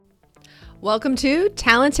Welcome to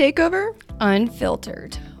Talent Takeover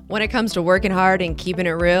Unfiltered. When it comes to working hard and keeping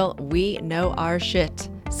it real, we know our shit.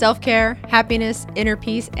 Self-care, happiness, inner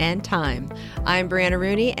peace, and time. I'm Brianna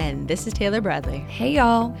Rooney, and this is Taylor Bradley. Hey,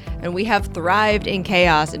 y'all. And we have thrived in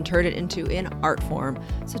chaos and turned it into an art form.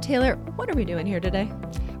 So, Taylor, what are we doing here today?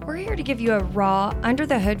 We're here to give you a raw,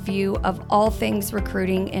 under-the-hood view of all things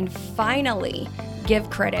recruiting and finally give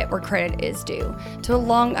credit where credit is due to a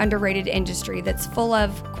long underrated industry that's full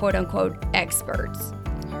of quote-unquote experts.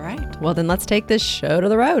 All right. Well, then let's take this show to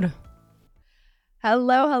the road.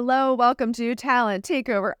 Hello. Welcome to Talent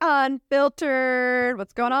Takeover Unfiltered.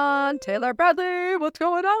 What's going on? Taylor Bradley, what's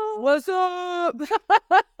going on? What's up?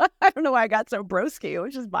 I don't know why I got so broski,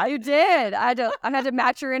 which is my... You did. I had to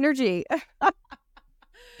match your energy.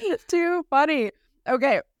 It's too funny.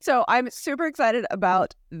 Okay, so I'm super excited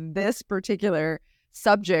about this particular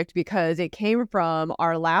subject because it came from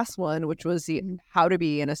our last one, which was the how to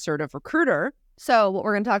be an assertive recruiter. So what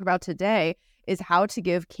we're going to talk about today is how to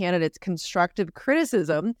give candidates constructive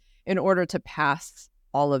criticism in order to pass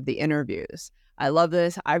all of the interviews. I love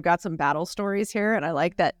this. I've got some battle stories here, and I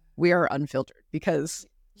like that we are unfiltered because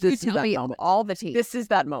this is that moment. All the tea. This is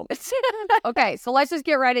that moment. Okay, so let's just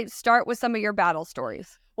get ready to start with some of your battle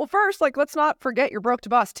stories. Well, first, let's not forget your broke to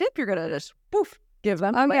boss tip. You're going to just, poof, give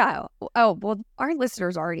them. Yeah. Oh, well, our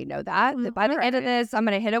listeners already know that. By the end of this, I'm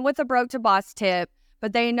going to hit them with a broke to boss tip,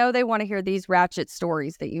 but they know they want to hear these ratchet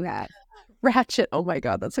stories that you had. Ratchet. Oh my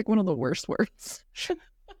God. That's one of the worst words. You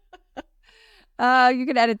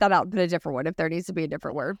can edit that out and put a different one if there needs to be a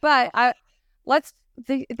different word. But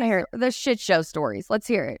the shit show stories. Let's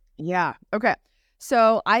hear it. Yeah. Okay.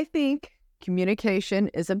 So I think communication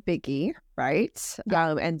is a biggie, right?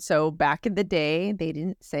 Yeah. And so back in the day, they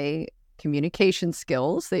didn't say communication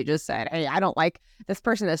skills. They just said, hey, I don't like this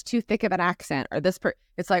person has too thick of an accent, or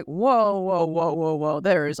it's like, whoa.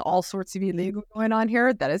 There's all sorts of illegal going on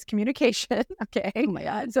here. That is communication. Okay. Oh my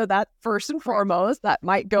God. So that first and foremost, that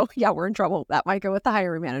might go, we're in trouble. That might go with the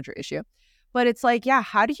hiring manager issue. But it's like,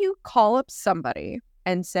 how do you call up somebody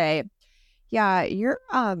and say, your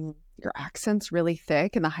accent's really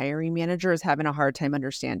thick and the hiring manager is having a hard time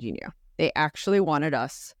understanding you. They actually wanted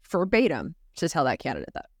us verbatim to tell that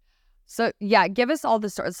candidate that. So, give us all the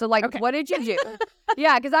stories. So, okay. What did you do?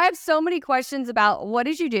 Because I have so many questions about what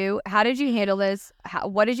did you do? How did you handle this?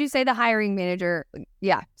 What did you say to the hiring manager?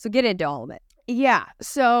 Yeah, so get into all of it. Yeah,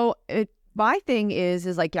 so my thing is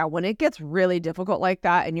when it gets really difficult like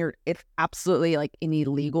that and it's absolutely like an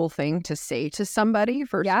illegal thing to say to somebody,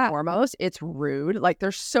 first and foremost, it's rude.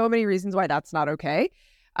 There's so many reasons why that's not okay.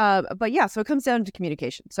 So it comes down to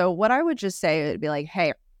communication. So what I would just say would be like,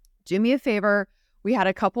 hey, do me a favor. We had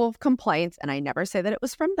a couple of complaints, and I never say that it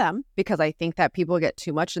was from them because I think that people get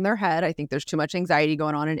too much in their head. I think there's too much anxiety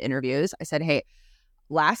going on in interviews. I said, hey,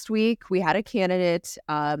 last week we had a candidate.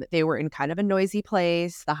 They were in kind of a noisy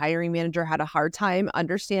place. The hiring manager had a hard time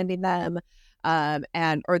understanding them,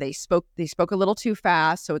 or they spoke a little too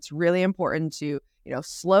fast. So it's really important to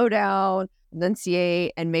slow down,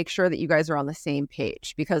 enunciate, and make sure that you guys are on the same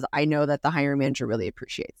page because I know that the hiring manager really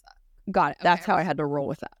appreciates that. Got it. Okay. That's how I had to roll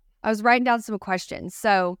with that. I was writing down some questions.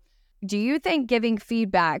 So, do you think giving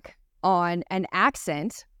feedback on an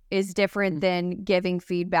accent is different than giving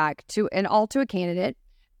feedback to a candidate?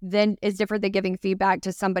 Then is different than giving feedback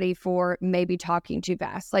to somebody for maybe talking too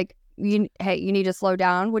fast? You need to slow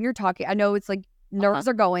down when you're talking. I know it's nerves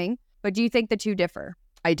are going, but do you think the two differ?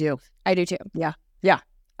 I do. I do too. Yeah.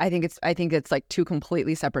 I think it's like two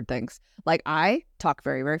completely separate things. I talk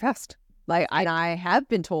very, very fast. I have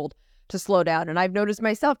been told to slow down, and I've noticed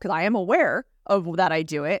myself because I am aware of that I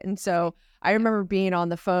do it. And so I remember being on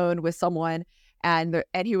the phone with someone, and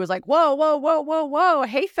he was like, whoa,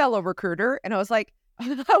 hey, fellow recruiter, and I was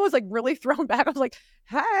really thrown back. I was like,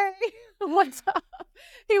 hey, what's up?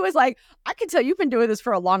 He was like, I can tell you've been doing this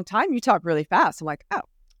for a long time. You talk really fast. I'm like, oh,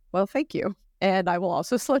 well, thank you, and I will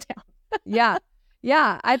also slow down. Yeah.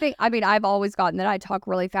 I've always gotten that I talk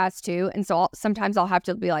really fast too, and so sometimes I'll have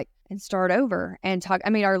to be like, and start over and talk.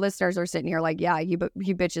 Our listeners are sitting here like, you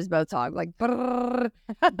bitches both talk but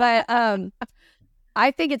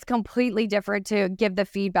I think it's completely different to give the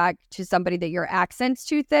feedback to somebody that your accent's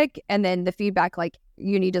too thick, and then the feedback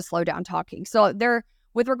you need to slow down talking. So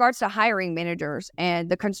with regards to hiring managers and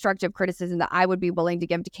the constructive criticism that I would be willing to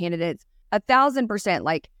give to candidates,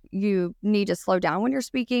 1,000%, you need to slow down when you're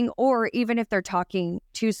speaking, or even if they're talking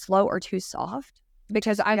too slow or too soft.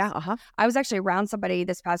 Because I was actually around somebody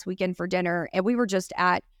this past weekend for dinner, and we were just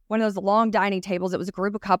at one of those long dining tables. It was a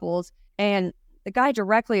group of couples, and the guy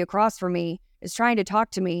directly across from me is trying to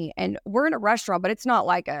talk to me, and we're in a restaurant, but it's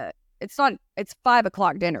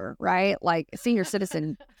 5:00 dinner, right? Senior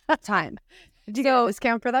citizen time. Did you get a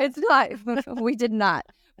discount for that? It's not. We did not.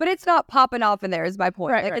 But it's not popping off in there is my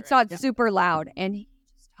point. Right, like right, it's not yeah. super loud. And he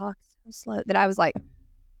just talks so slow that I was like,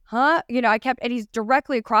 huh? And he's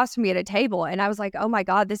directly across from me at a table. And I was like, oh my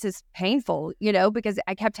God, this is painful, because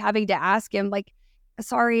I kept having to ask him like,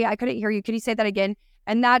 sorry, I couldn't hear you. Could you say that again?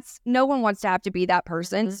 And no one wants to have to be that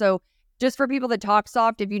person. Mm-hmm. So just for people that talk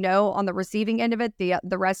soft, if on the receiving end of it,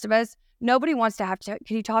 the rest of us, nobody wants to have to,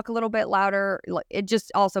 can you talk a little bit louder? It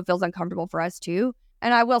just also feels uncomfortable for us too.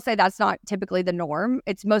 And I will say that's not typically the norm.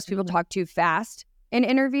 It's most people talk too fast in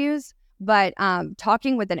interviews, but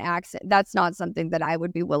talking with an accent, that's not something that I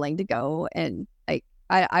would be willing to go. And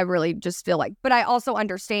I really just feel like, but I also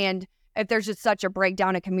understand if there's just such a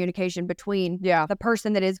breakdown of communication between the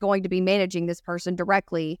person that is going to be managing this person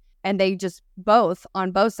directly, and they just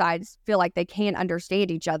on both sides feel like they can't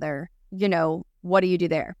understand each other, what do you do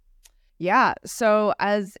there? Yeah. So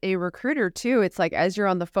as a recruiter too, it's like as you're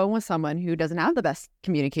on the phone with someone who doesn't have the best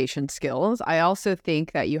communication skills, I also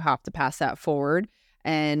think that you have to pass that forward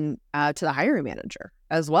and to the hiring manager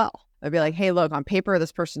as well. I'd be like, hey, look, on paper,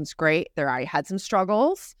 this person's great. I had some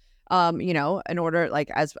struggles, in order,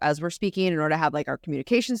 like as we're speaking, in order to have like our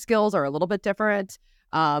communication skills are a little bit different.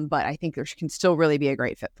 But I think there can still really be a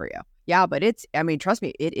great fit for you. Yeah, but trust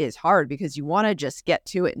me, it is hard because you want to just get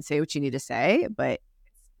to it and say what you need to say, but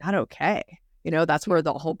not okay. That's where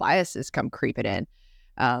the whole biases come creeping in.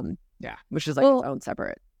 Which is like its own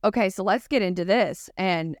separate. Okay, so let's get into this.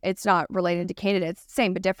 And it's not related to candidates,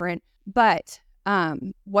 same but different. But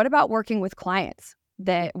what about working with clients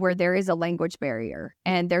where there is a language barrier,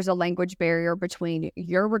 and there's a language barrier between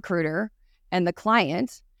your recruiter and the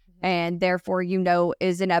client, and therefore,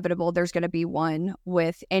 is inevitable there's going to be one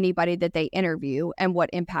with anybody that they interview, and what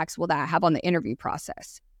impacts will that have on the interview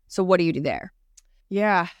process? So what do you do there?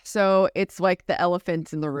 Yeah. So it's like the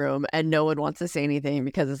elephant in the room, and no one wants to say anything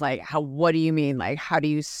because it's like, what do you mean? Like, how do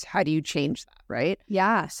you change that? Right.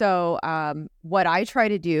 Yeah. So what I try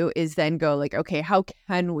to do is then go like, okay, how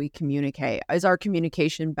can we communicate? Is our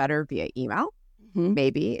communication better via email? Mm-hmm.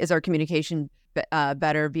 Maybe. Is our communication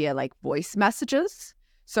better via like voice messages?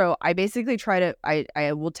 So I basically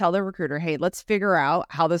I will tell the recruiter, hey, let's figure out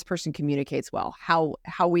how this person communicates well,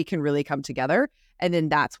 how we can really come together. And then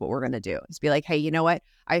that's what we're going to do is be like, hey, you know what?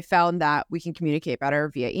 I found that we can communicate better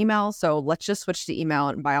via email. So let's just switch to email,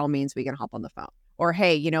 and by all means, we can hop on the phone. Or,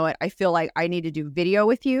 hey, you know what? I feel like I need to do video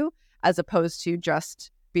with you as opposed to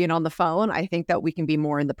just being on the phone. I think that we can be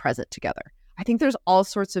more in the present together. I think there's all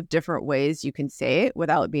sorts of different ways you can say it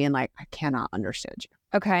without being like, I cannot understand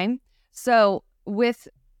you. Okay. So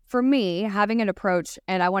for me, having an approach,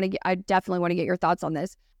 and I definitely want to get your thoughts on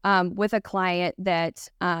this, with a client that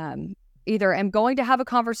either am going to have a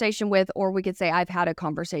conversation with, or we could say I've had a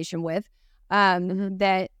conversation with,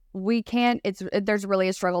 that there's really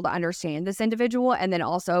a struggle to understand this individual. And then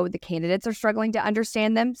also the candidates are struggling to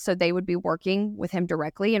understand them. So they would be working with him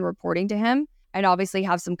directly and reporting to him, and obviously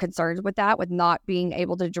have some concerns with that, with not being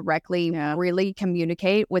able to directly really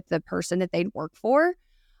communicate with the person that they'd work for.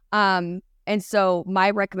 And so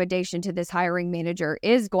my recommendation to this hiring manager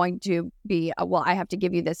is going to be, I have to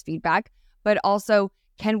give you this feedback, but also,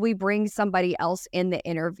 can we bring somebody else in the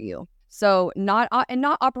interview? So not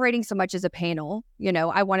operating so much as a panel,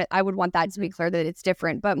 I would want that to be clear that it's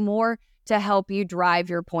different, but more to help you drive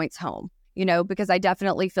your points home, because I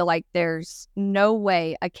definitely feel like there's no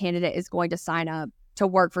way a candidate is going to sign up to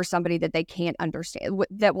work for somebody that they can't understand,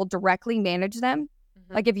 that will directly manage them.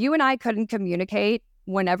 Mm-hmm. Like if you and I couldn't communicate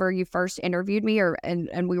whenever you first interviewed me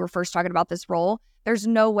and we were first talking about this role, there's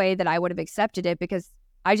no way that I would have accepted it, because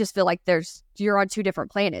I just feel like you're on two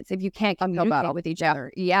different planets. If you can't communicate with each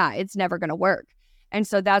other, it's never going to work. And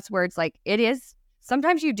so that's where it's like,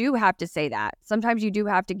 sometimes you do have to say that. Sometimes you do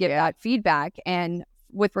have to give that feedback. And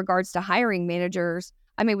with regards to hiring managers,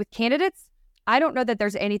 with candidates, I don't know that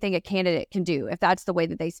there's anything a candidate can do if that's the way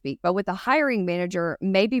that they speak. But with a hiring manager,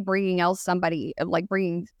 maybe bringing somebody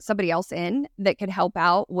else in that could help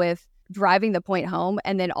out with driving the point home.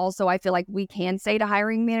 And then also, I feel like we can say to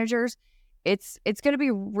hiring managers, it's going to be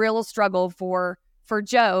real struggle for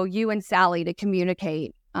Joe, you and Sally to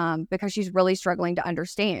communicate because she's really struggling to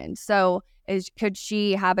understand. So could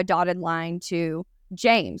she have a dotted line to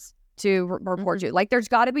James to report to? Like, there's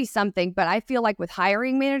got to be something. But I feel like with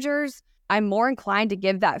hiring managers, I'm more inclined to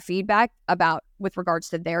give that feedback with regards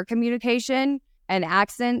to their communication and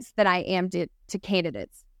accents than I am to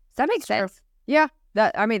candidates. Does that make sense? Yeah,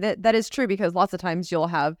 that is true, because lots of times you'll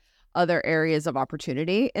have other areas of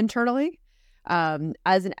opportunity internally.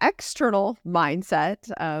 As an external mindset,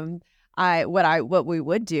 what we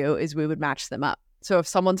would do is we would match them up. So if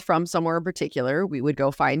someone's from somewhere in particular, we would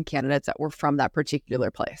go find candidates that were from that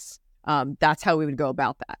particular place. That's how we would go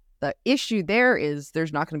about that. The issue there is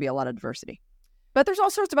there's not going to be a lot of diversity. But there's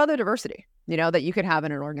all sorts of other diversity, that you could have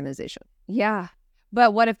in an organization. Yeah.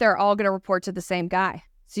 But what if they're all going to report to the same guy?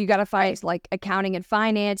 So you got to find like accounting and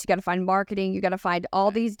finance. You got to find marketing. You got to find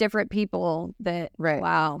all these different people that,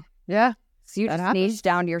 wow. Yeah. So you just niche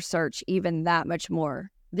down your search even that much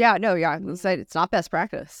more. Yeah, no, yeah. It's not best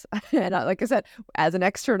practice. And like I said, as an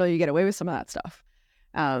external, you get away with some of that stuff.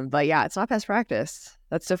 But yeah, it's not best practice.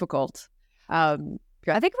 That's difficult.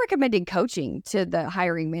 I think recommending coaching to the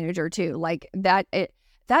hiring manager too, like that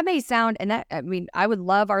may sound, and that, I mean, I would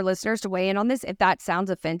love our listeners to weigh in on this if that sounds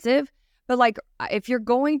offensive, but like if you're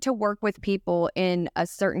going to work with people in a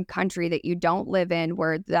certain country that you don't live in,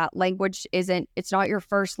 where that language it's not your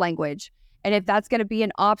first language, and if that's going to be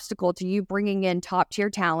an obstacle to you bringing in top tier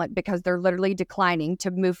talent because they're literally declining to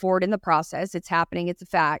move forward in the process, it's happening, it's a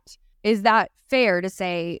fact. Is that fair to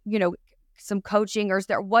say, some coaching, or is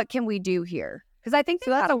there, what can we do here? Because I think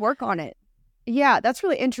they've got to work on it. Yeah, that's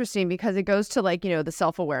really interesting because it goes to like, the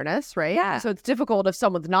self-awareness, right? Yeah. So it's difficult if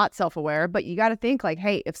someone's not self-aware, but you got to think like,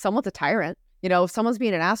 hey, if someone's a tyrant, if someone's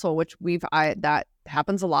being an asshole, which that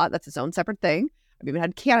happens a lot, that's its own separate thing. I've even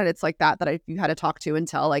had candidates like that you had to talk to and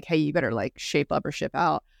tell like, hey, you better like shape up or ship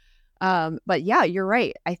out. But yeah, you're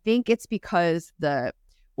right. I think it's because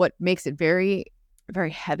what makes it very,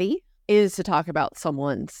 very heavy is to talk about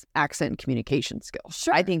someone's accent and communication skills.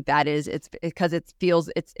 Sure. I think that is, it's because it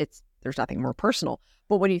feels there's nothing more personal.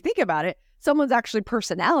 But when you think about it, someone's actually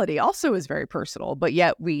personality also is very personal, but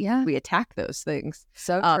yet we attack those things.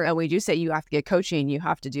 So true. And we do say you have to get coaching, you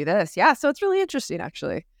have to do this. Yeah. So it's really interesting,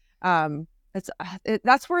 actually.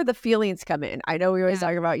 That's where the feelings come in. I know we always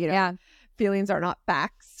talk about, feelings are not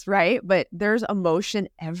facts, right? But there's emotion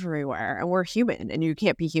everywhere, and we're human, and you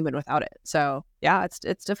can't be human without it. So yeah,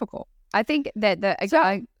 it's difficult. I think that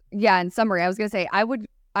in summary, I was going to say, I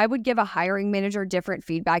would give a hiring manager different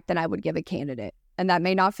feedback than I would give a candidate. And that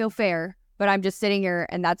may not feel fair, but I'm just sitting here,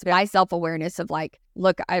 and that's my self-awareness of like,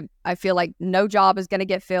 look, I feel like no job is going to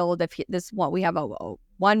get filled if we have a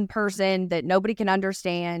one person that nobody can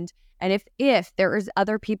understand. And if there is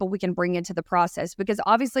other people we can bring into the process, because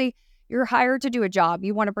obviously you're hired to do a job,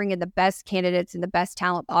 you want to bring in the best candidates and the best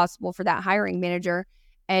talent possible for that hiring manager.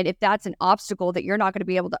 And if that's an obstacle that you're not going to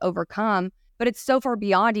be able to overcome, but it's so far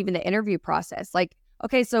beyond even the interview process. Like,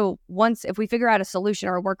 okay, so if we figure out a solution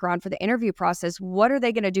or a workaround for the interview process, what are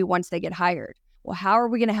they going to do once they get hired? Well, how are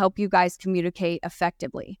we going to help you guys communicate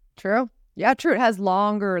effectively? True. Yeah, true. It has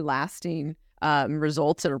longer lasting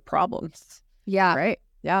results or problems. Yeah. Right.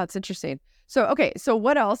 Yeah, it's interesting. So, okay. So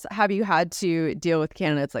what else have you had to deal with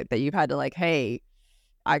candidates like that? You've had to like, hey,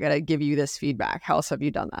 I got to give you this feedback. How else have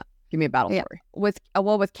you done that? Give me a battle story.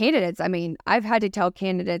 With candidates, I mean, I've had to tell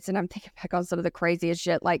candidates, and I'm thinking back on some of the craziest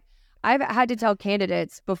shit. Like, I've had to tell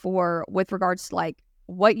candidates before with regards to like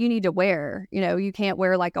what you need to wear. You can't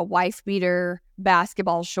wear like a wife beater,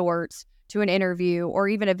 basketball shorts to an interview or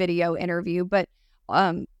even a video interview. But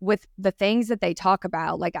with the things that they talk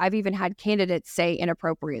about, like I've even had candidates say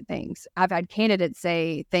inappropriate things. I've had candidates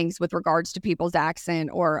say things with regards to people's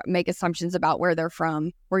accent or make assumptions about where they're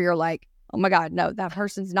from, where you're like, oh my God, no, that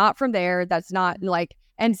person's not from there. That's not like,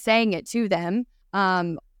 and saying it to them.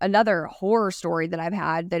 Another horror story that I've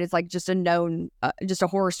had that is like just a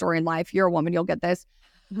horror story in life. You're a woman, you'll get this.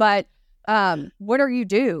 But what are you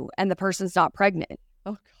due? And the person's not pregnant.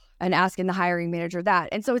 Oh, God. And asking the hiring manager that.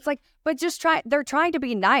 And so it's like, but they're trying to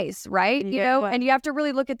be nice, right? And you have to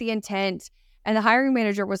really look at the intent. And the hiring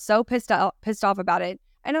manager was so pissed off about it.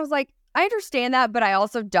 And I was like, I understand that, but I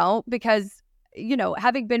also don't, because,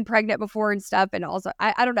 having been pregnant before and stuff. And also,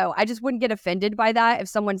 I don't know, I just wouldn't get offended by that if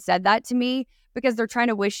someone said that to me, because they're trying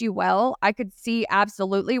to wish you well. I could see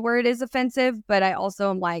absolutely where it is offensive, but I also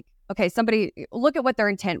am like, okay, somebody look at what their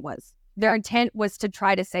intent was. Their intent was to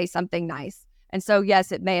try to say something nice. And so,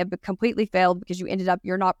 yes, it may have completely failed because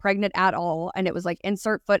you're not pregnant at all. And it was like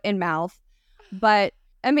insert foot in mouth. But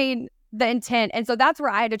I mean, the intent. And so that's where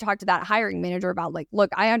I had to talk to that hiring manager about like,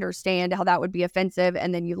 look, I understand how that would be offensive.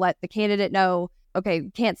 And then you let the candidate know, okay,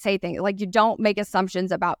 you can't say things like, you don't make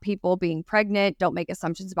assumptions about people being pregnant. Don't make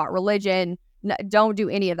assumptions about religion. Don't do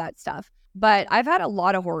any of that stuff. But I've had a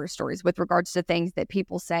lot of horror stories with regards to things that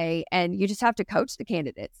people say, and you just have to coach the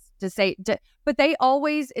candidates to say, but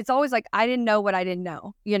it's always like, I didn't know what I didn't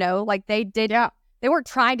know, like they weren't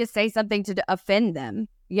trying to say something to offend them,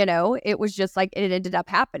 it was just like, it ended up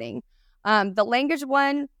happening. The language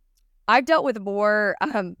one, I've dealt with more,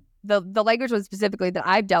 the language one specifically that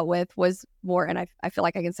I've dealt with was more, and I feel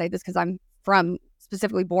like I can say this because I'm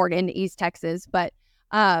specifically born in East Texas, but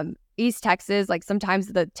East Texas, like sometimes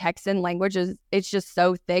the Texan language it's just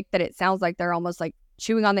so thick that it sounds like they're almost like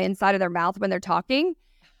chewing on the inside of their mouth when they're talking.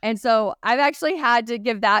 And so I've actually had to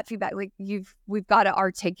give that feedback. Like we've got to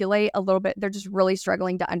articulate a little bit. They're just really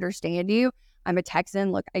struggling to understand you. I'm a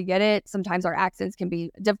Texan. Look, I get it. Sometimes our accents can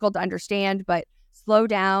be difficult to understand, but slow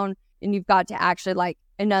down and you've got to actually like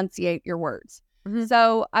enunciate your words. Mm-hmm.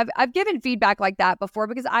 So I've given feedback like that before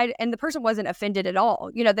because and the person wasn't offended at all.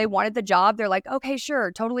 You know, they wanted the job. They're like, okay,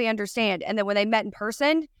 sure, totally understand. And then when they met in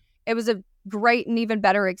person, it was a great and even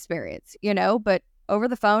better experience, you know, but over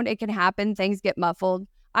the phone, it can happen. Things get muffled.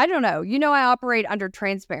 I don't know. You know, I operate under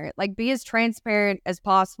transparent, like be as transparent as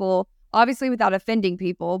possible, obviously without offending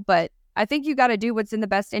people. But I think you got to do what's in the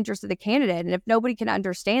best interest of the candidate. And if nobody can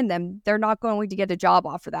understand them, they're not going to get a job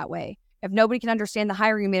offer that way. If nobody can understand the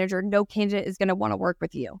hiring manager, no candidate is going to want to work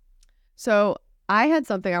with you. So I had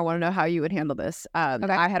something I want to know how you would handle this.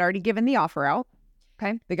 Okay. I had already given the offer out.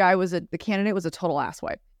 Okay. The candidate was a total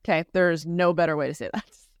asswipe. Okay. There's no better way to say that.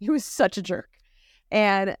 He was such a jerk.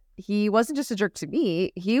 And he wasn't just a jerk to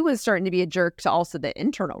me. He was starting to be a jerk to also the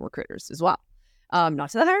internal recruiters as well.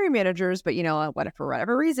 Not to the hiring managers, but, you know, for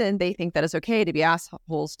whatever reason, they think that it's okay to be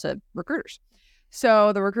assholes to recruiters.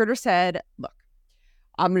 So the recruiter said, look,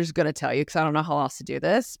 I'm just going to tell you because I don't know how else to do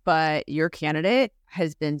this, but your candidate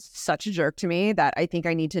has been such a jerk to me that I think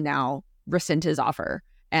I need to now rescind his offer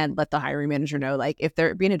and let the hiring manager know, like, if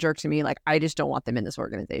they're being a jerk to me, like, I just don't want them in this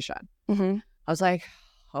organization. Mm-hmm. I was like,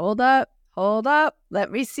 hold up.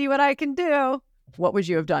 Let me see what I can do. What would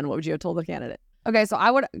you have done? What would you have told the candidate? Okay, so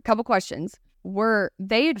a couple questions. Were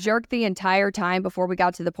they a jerk the entire time before we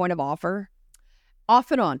got to the point of offer?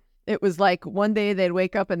 Off and on. It was like one day they'd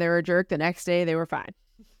wake up and they were a jerk. The next day they were fine.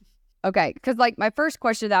 Okay, because like my first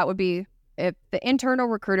question to that would be if the internal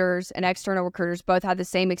recruiters and external recruiters both had the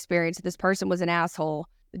same experience, this person was an asshole,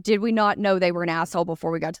 did we not know they were an asshole before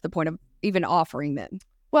we got to the point of even offering them?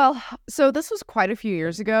 Well, so this was quite a few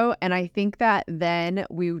years ago, and I think that then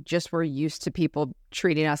we just were used to people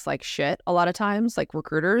treating us like shit a lot of times, like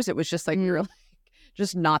recruiters. It was just like, we were like,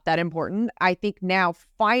 just not that important. I think now,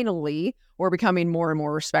 finally, we're becoming more and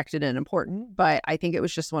more respected and important, but I think it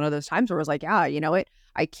was just one of those times where it was like, yeah, you know what?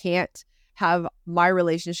 I can't have my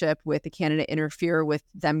relationship with the candidate interfere with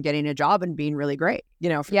them getting a job and being really great, you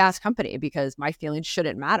know, for this company, because my feelings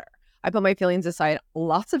shouldn't matter. I put my feelings aside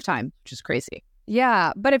lots of time, which is crazy.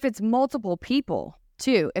 Yeah, but if it's multiple people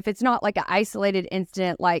too, if it's not like an isolated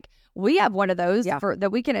incident, like we have one of those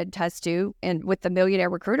that we can attest to, and with the Millionaire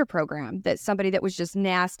Recruiter program, that somebody that was just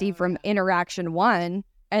nasty from interaction one,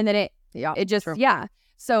 and then it just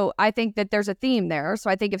So I think that there's a theme there. So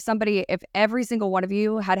I think if every single one of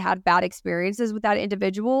you had bad experiences with that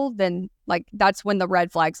individual, then like that's when the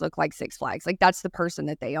red flags look like six flags. Like that's the person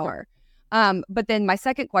that they are. But then my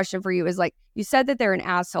second question for you is, like, you said that they're an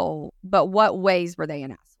asshole, but what ways were they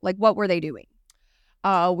an asshole? Like, what were they doing?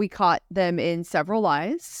 We caught them in several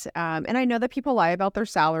lies. And I know that people lie about their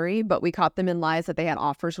salary, but we caught them in lies that they had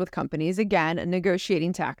offers with companies. Again, a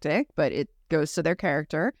negotiating tactic, but it goes to their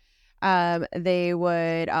character. They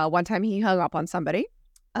would, one time he hung up on somebody.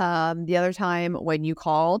 The other time when you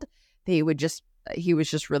called, he was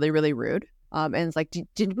just really, really rude. And it's like,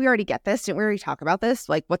 didn't we already get this? Didn't we already talk about this?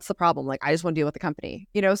 Like, what's the problem? Like, I just want to deal with the company,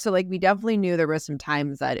 you know? So like, we definitely knew there was some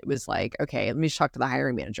times that it was like, okay, let me just talk to the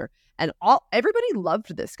hiring manager. And everybody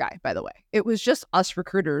loved this guy, by the way. It was just us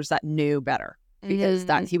recruiters that knew better because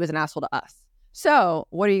he was an asshole to us. So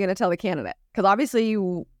what are you going to tell the candidate? Because obviously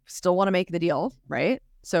you still want to make the deal, right?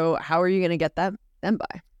 So how are you going to get them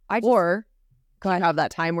by? Or you have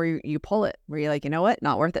that time where you pull it, where you're like, you know what?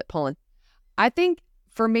 Not worth it pulling. I think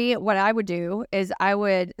for me, what I would do is I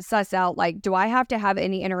would suss out, like, do I have to have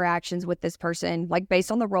any interactions with this person? Like,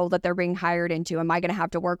 based on the role that they're being hired into, am I going to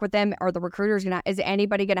have to work with them? Or the recruiter's is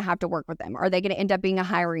anybody going to have to work with them? Are they going to end up being a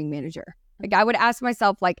hiring manager? Like, I would ask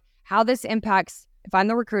myself, like, how this impacts, if I'm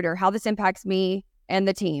the recruiter, how this impacts me and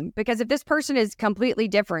the team. Because if this person is completely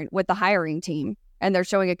different with the hiring team and they're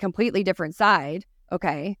showing a completely different side,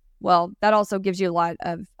 okay, well, that also gives you a lot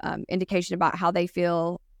of indication about how they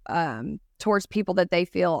feel towards people that they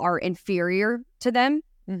feel are inferior to them,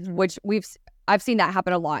 which I've seen that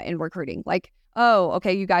happen a lot in recruiting. Like, oh,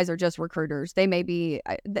 okay, you guys are just recruiters. They may be,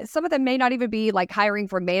 some of them may not even be like hiring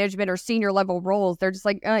for management or senior level roles. They're just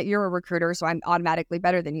like, you're a recruiter, so I'm automatically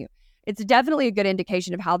better than you. It's definitely a good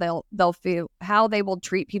indication of how they'll feel, how they will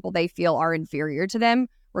treat people they feel are inferior to them,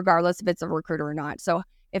 regardless if it's a recruiter or not. So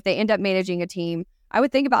if they end up managing a team, I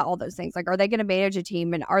would think about all those things. Like, are they going to manage a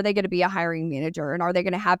team, and are they going to be a hiring manager, and are they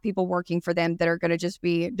going to have people working for them that are going to just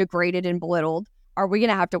be degraded and belittled? Are we going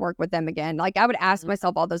to have to work with them again? Like, I would ask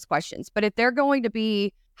myself all those questions. But if they're going to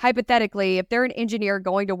be hypothetically, if they're an engineer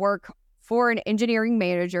going to work for an engineering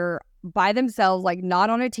manager by themselves, like not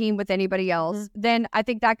on a team with anybody else, then I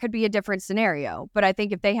think that could be a different scenario. But I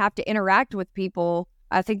think if they have to interact with people,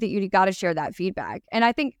 I think that you got to share that feedback. And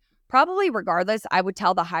I think probably regardless, I would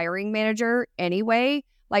tell the hiring manager anyway,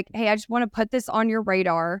 like, hey, I just want to put this on your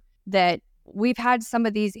radar that we've had some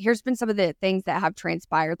of these, here's been some of the things that have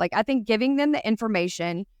transpired. Like, I think giving them the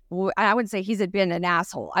information, I wouldn't say he's been an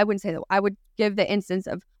asshole. I wouldn't say that. I would give the instance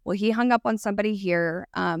of, well, he hung up on somebody here.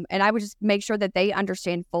 And I would just make sure that they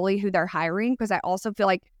understand fully who they're hiring. Because I also feel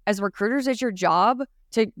like as recruiters, it's your job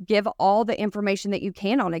to give all the information that you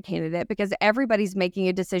can on a candidate, because everybody's making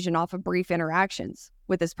a decision off of brief interactions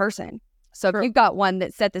with this person. So if you've got one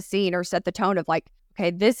that set the scene or set the tone of like,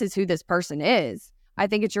 okay, this is who this person is, I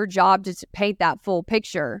think it's your job to paint that full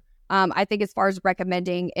picture. I think as far as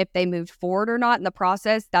recommending if they moved forward or not in the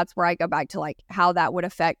process, that's where I go back to like how that would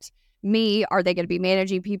affect me. Are they going to be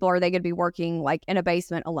managing people? Are they going to be working like in a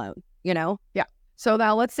basement alone? You know? Yeah. So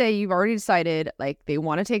now let's say you've already decided like they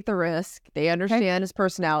want to take the risk. They understand his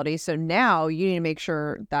personality. So now you need to make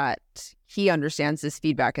sure that he understands his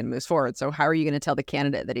feedback and moves forward. So how are you going to tell the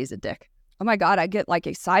candidate that he's a dick? Oh my God, I get like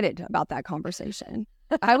excited about that conversation.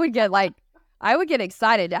 I would get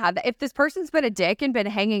excited to have that. If this person's been a dick and been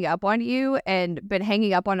hanging up on you and been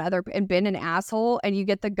hanging up on and been an asshole, and you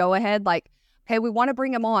get the go ahead, like, okay, we want to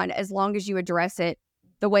bring them on as long as you address it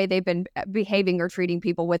the way they've been behaving or treating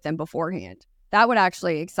people with them beforehand. That would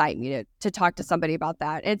actually excite me to talk to somebody about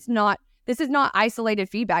that. This is not isolated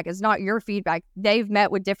feedback. It's not your feedback. They've met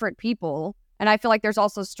with different people. And I feel like there's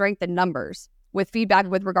also strength in numbers with feedback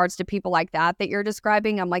with regards to people like that you're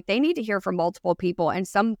describing. I'm like, they need to hear from multiple people. And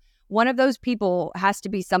one of those people has to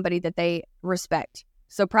be somebody that they respect.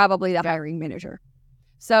 So probably the hiring manager.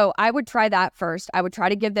 So I would try that first. I would try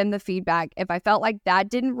to give them the feedback. If I felt like that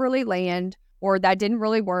didn't really land or that didn't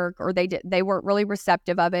really work or they weren't really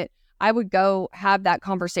receptive of it, I would go have that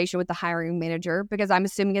conversation with the hiring manager, because I'm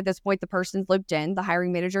assuming at this point the person's lived in, the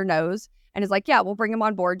hiring manager knows and is like, yeah, we'll bring them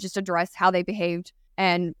on board, just address how they behaved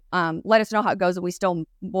and let us know how it goes, and we still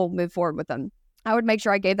will move forward with them. I would make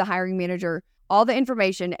sure I gave the hiring manager all the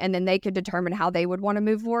information, and then they could determine how they would want to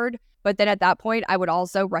move forward. But then at that point, I would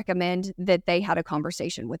also recommend that they had a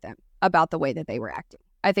conversation with them about the way that they were acting.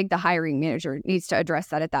 I think the hiring manager needs to address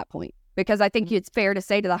that at that point, because I think it's fair to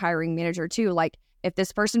say to the hiring manager too, like, if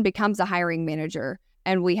this person becomes a hiring manager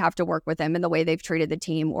and we have to work with them in the way they've treated the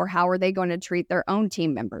team, or how are they going to treat their own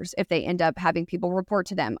team members if they end up having people report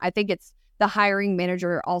to them? I think it's the hiring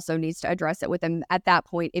manager also needs to address it with them at that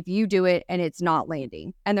point if you do it and it's not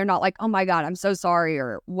landing and they're not like, oh my God, I'm so sorry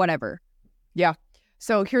or whatever. Yeah.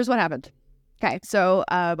 So here's what happened. Okay. So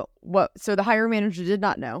so the hiring manager did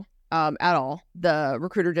not know at all. The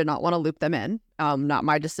recruiter did not want to loop them in. Not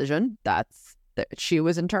my decision. She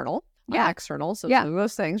was internal. External. So some of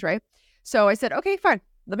those things, right? So I said, okay, fine.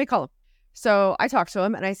 Let me call him. So I talked to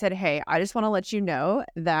him and I said, hey, I just want to let you know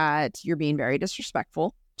that you're being very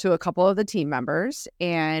disrespectful to a couple of the team members,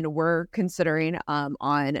 and we're considering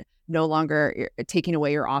on no longer taking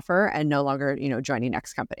away your offer and no longer, joining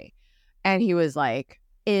next company. And he was like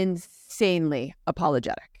insanely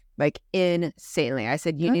apologetic, like insanely. I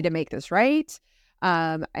said, you need to make this right.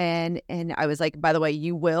 And I was like, by the way,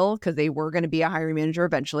 you will, because they were going to be a hiring manager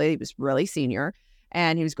eventually. He was really senior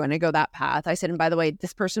and he was going to go that path. I said, and by the way,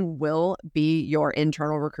 this person will be your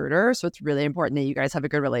internal recruiter. So it's really important that you guys have a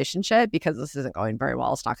good relationship, because this isn't going very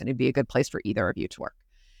well. It's not going to be a good place for either of you to work.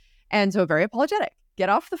 And so very apologetic, get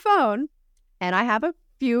off the phone. And I have a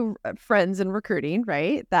few friends in recruiting,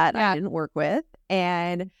 right, that I didn't work with,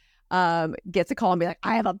 and gets a call and be like,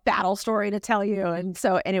 I have a battle story to tell you. And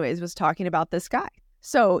so anyways, was talking about this guy.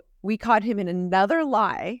 So we caught him in another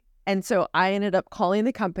lie. And so I ended up calling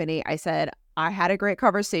the company. I said, I had a great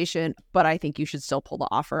conversation, but I think you should still pull the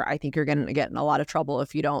offer. I think you're going to get in a lot of trouble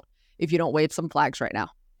if you don't wave some flags right now.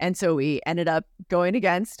 And so we ended up going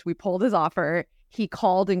against, we pulled his offer. He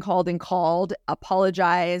called and called and called,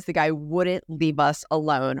 apologized. The guy wouldn't leave us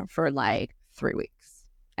alone for like 3 weeks.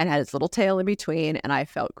 And had his little tail in between, and I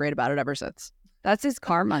felt great about it ever since. That's his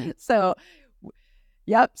karma. So,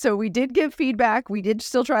 yep. So we did give feedback. We did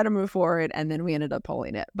still try to move forward, and then we ended up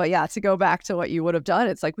pulling it. But yeah, to go back to what you would have done,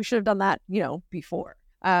 it's like we should have done that, before.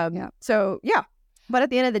 So yeah. But at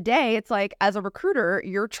the end of the day, it's like, as a recruiter,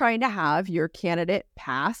 you're trying to have your candidate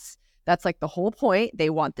pass. That's like the whole point. They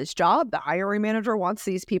want this job. The hiring manager wants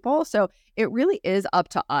these people. So it really is up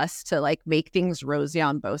to us to like make things rosy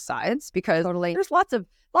on both sides, because there's lots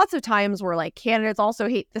of times where like candidates also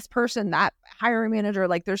hate this person, that hiring manager.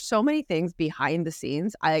 Like there's so many things behind the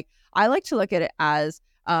scenes. I like to look at it as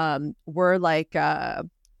we're like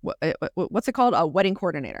what's it called? A wedding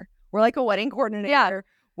coordinator. We're like a wedding coordinator. Yeah.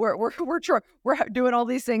 We're doing all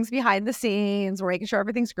these things behind the scenes. We're making sure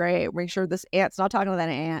everything's great. We're making sure this aunt's not talking to that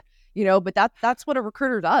aunt, but that's what a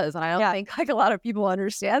recruiter does. And I don't think like a lot of people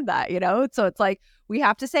understand that, so it's like, we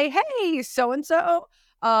have to say, hey, so-and-so,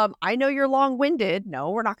 I know you're long-winded. No,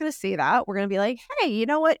 we're not going to say that. We're going to be like, hey, you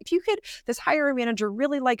know what? If you could, this hiring manager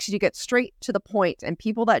really likes you to get straight to the point, and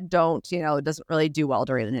people that don't, doesn't really do well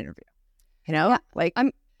during an interview, like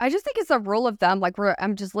I just think it's a rule of thumb. Like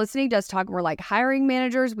I'm just listening to us talk. We're like hiring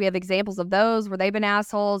managers. We have examples of those where they've been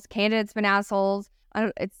assholes. Candidates been assholes.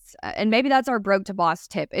 And maybe that's our broke to boss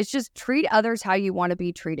tip. It's just treat others how you want to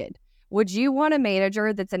be treated. Would you want a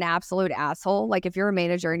manager that's an absolute asshole? Like if you're a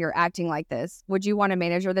manager and you're acting like this, would you want a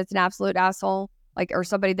manager that's an absolute asshole? Like, or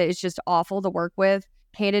somebody that is just awful to work with?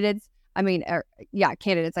 Candidates,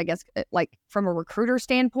 candidates, I guess, like from a recruiter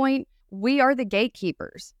standpoint, we are the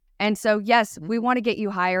gatekeepers. And so, yes, we want to get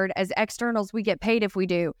you hired. As externals, we get paid if we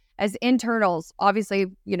do. As internals, obviously,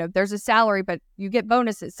 there's a salary, but you get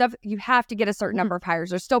bonuses. Stuff, you have to get a certain number of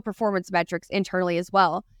hires. There's still performance metrics internally as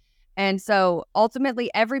well. And so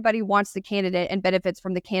ultimately, everybody wants the candidate and benefits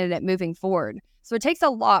from the candidate moving forward. So it takes a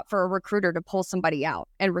lot for a recruiter to pull somebody out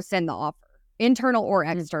and rescind the offer, internal or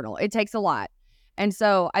external. It takes a lot. And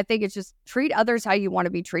so I think it's just treat others how you want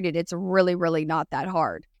to be treated. It's really, really not that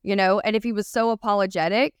hard, And if he was so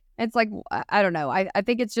apologetic, it's like, I don't know. I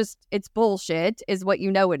think it's bullshit is what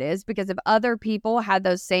it is. Because if other people had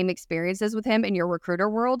those same experiences with him in your recruiter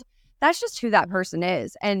world, that's just who that person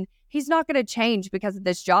is. And he's not going to change because of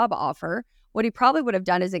this job offer. What he probably would have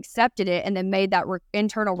done is accepted it and then made that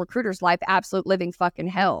internal recruiter's life absolute living fucking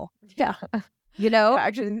hell. Yeah.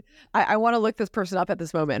 Actually, I want to look this person up at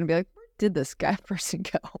this moment and be like, where did this person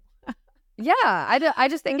go? Yeah. I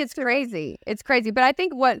just think it's crazy. It's crazy. But I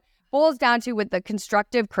think what boils down to with the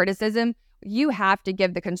constructive criticism, you have to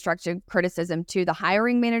give the constructive criticism to the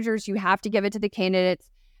hiring managers. You have to give it to the candidates.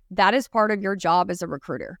 That is part of your job as a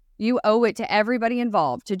recruiter. You owe it to everybody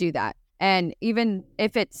involved to do that. And even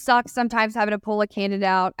if it sucks sometimes having to pull a candidate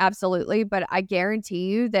out, absolutely. But I guarantee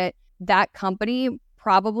you that company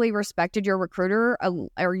probably respected your recruiter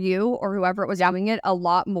or you or whoever it was doing it a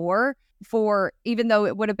lot more for, even though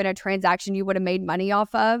it would have been a transaction you would have made money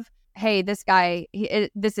off of. Hey, this guy,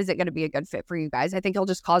 this isn't going to be a good fit for you guys. I think he'll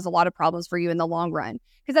just cause a lot of problems for you in the long run.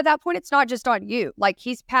 Because at that point, it's not just on you. Like,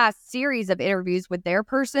 he's passed series of interviews with their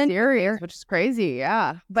person. Which is crazy,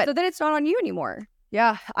 yeah. But so then it's not on you anymore.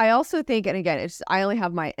 Yeah, I also think, and again, I only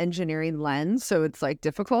have my engineering lens, so it's like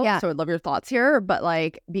difficult. Yeah. So I'd love your thoughts here. But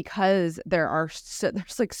like, because there's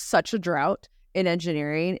like such a drought in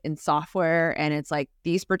engineering, in software, and it's like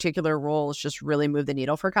these particular roles just really move the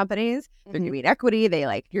needle for companies. They're doing equity, they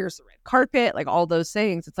like, here's the red carpet, like all those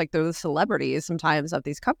things. It's like they're the celebrities sometimes of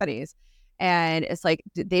these companies. And it's like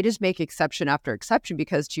they just make exception after exception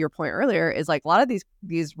because, to your point earlier, is like a lot of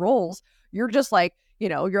these roles, you're just like,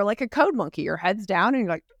 you're like a code monkey. Your head's down and you're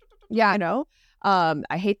like, yeah,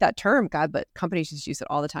 I hate that term, God, but companies just use it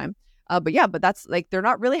all the time. But that's like, they're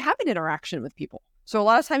not really having interaction with people. So a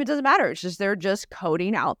lot of time it doesn't matter. It's just they're just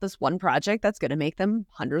coding out this one project that's going to make them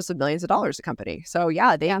hundreds of millions of dollars a company. So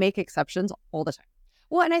yeah, they make exceptions all the time.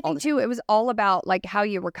 Well, and I think too, it was all about like how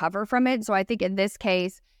you recover from it. So I think in this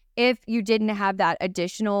case, if you didn't have that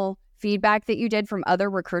additional feedback that you did from other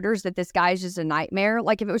recruiters that this guy is just a nightmare,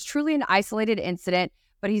 like if it was truly an isolated incident,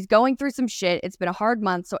 but he's going through some shit, it's been a hard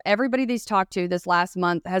month. So everybody that he's talked to this last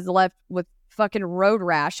month has left with fucking road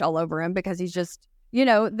rash all over him because he's just,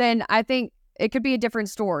 then I think it could be a different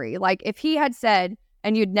story. Like if he had said,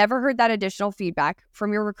 and you'd never heard that additional feedback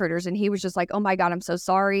from your recruiters, and he was just like, oh my God, I'm so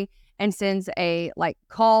sorry, and sends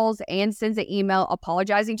calls and sends an email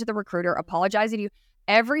apologizing to the recruiter, apologizing to you,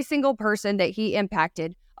 every single person that he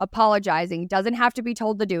impacted, apologizing, doesn't have to be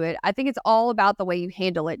told to do it. I think it's all about the way you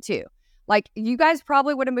handle it too. Like you guys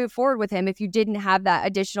probably would have moved forward with him if you didn't have that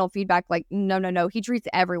additional feedback. Like, no, he treats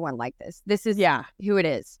everyone like this. This is who it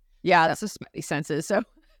is. Yeah, that's just Spidey senses. So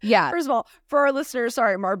yeah. First of all, for our listeners,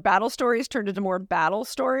 sorry, our battle stories turned into more battle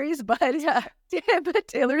stories, but but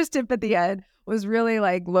Taylor's tip at the end was really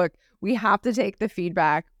like, look, we have to take the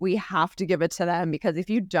feedback. We have to give it to them, because if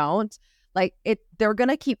you don't, they're going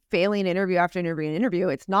to keep failing interview after interview and interview.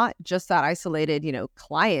 It's not just that isolated,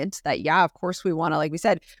 client that, of course we want to, like we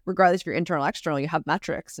said, regardless if you're internal or external, you have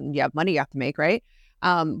metrics and you have money you have to make, right?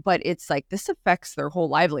 But it's like, this affects their whole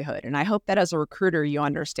livelihood. And I hope that as a recruiter, you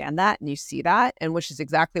understand that and you see that, and which is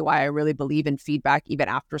exactly why I really believe in feedback, even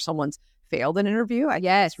after someone's failed an interview. I think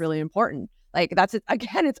it's really important. Like that's,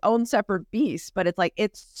 again, its own separate beast, but it's like,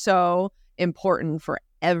 it's so important for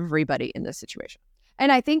everybody in this situation.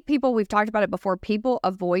 And I think we've talked about it before, people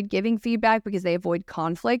avoid giving feedback because they avoid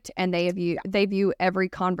conflict and they view every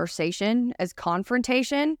conversation as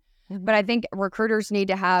confrontation. Mm-hmm. But I think recruiters need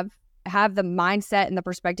to have the mindset and the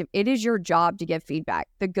perspective. It is your job to give feedback,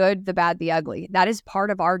 the good, the bad, the ugly. That is part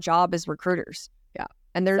of our job as recruiters. Yeah.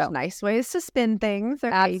 And there's nice ways to spin things.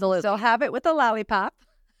 Okay? Absolutely. You still have it with a lollipop.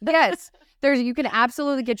 Yes. You can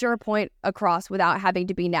absolutely get your point across without having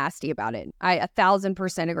to be nasty about it. I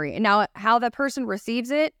 1,000% agree. And now how that person receives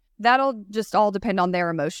it, that'll just all depend on their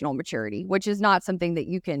emotional maturity, which is not something that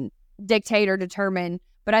you can dictate or determine.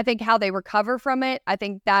 But I think how they recover from it, I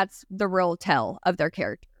think that's the real tell of their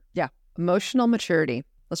character. Yeah. Emotional maturity.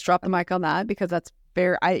 Let's drop the mic on that because that's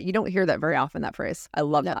you don't hear that very often, that phrase. I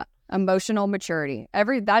love that. Emotional maturity.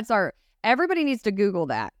 Everybody needs to Google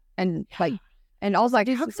that. And and also like,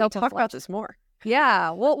 how can we talk about this more? Yeah.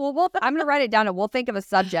 Well, I'm going to write it down and we'll think of a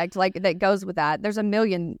subject like that goes with that. There's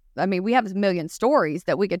we have a million stories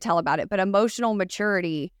that we could tell about it, but emotional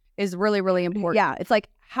maturity is really, really important. Yeah. It's like,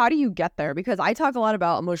 how do you get there? Because I talk a lot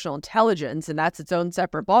about emotional intelligence and that's its own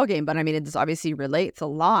separate ballgame. But I mean, it just obviously relates a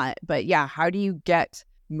lot. But yeah, how do you get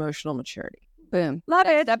emotional maturity? Boom. Love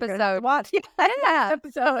it. Episode. Watch. Yeah.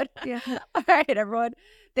 Episode. Yeah. All right, everyone.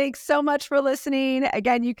 Thanks so much for listening.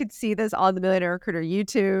 Again, you can see this on the Millionaire Recruiter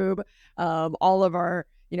YouTube. All of our,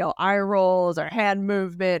 eye rolls, our hand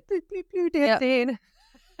movement, dancing.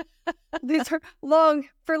 Yep. These are long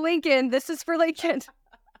for Lincoln. This is for Lincoln.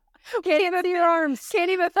 Can't even see your arms. Can't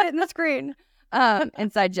even fit in the screen.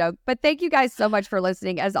 Inside joke. But thank you guys so much for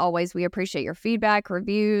listening. As always, we appreciate your feedback,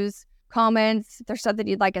 reviews, comments. If there's something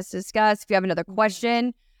you'd like us to discuss, if you have another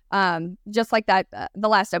question, just like that, the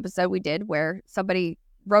last episode we did where somebody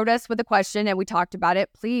wrote us with a question and we talked about it,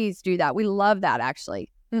 please do that. We love that,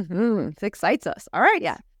 actually. It excites us. All right.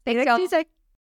 Yeah. Thanks, y'all.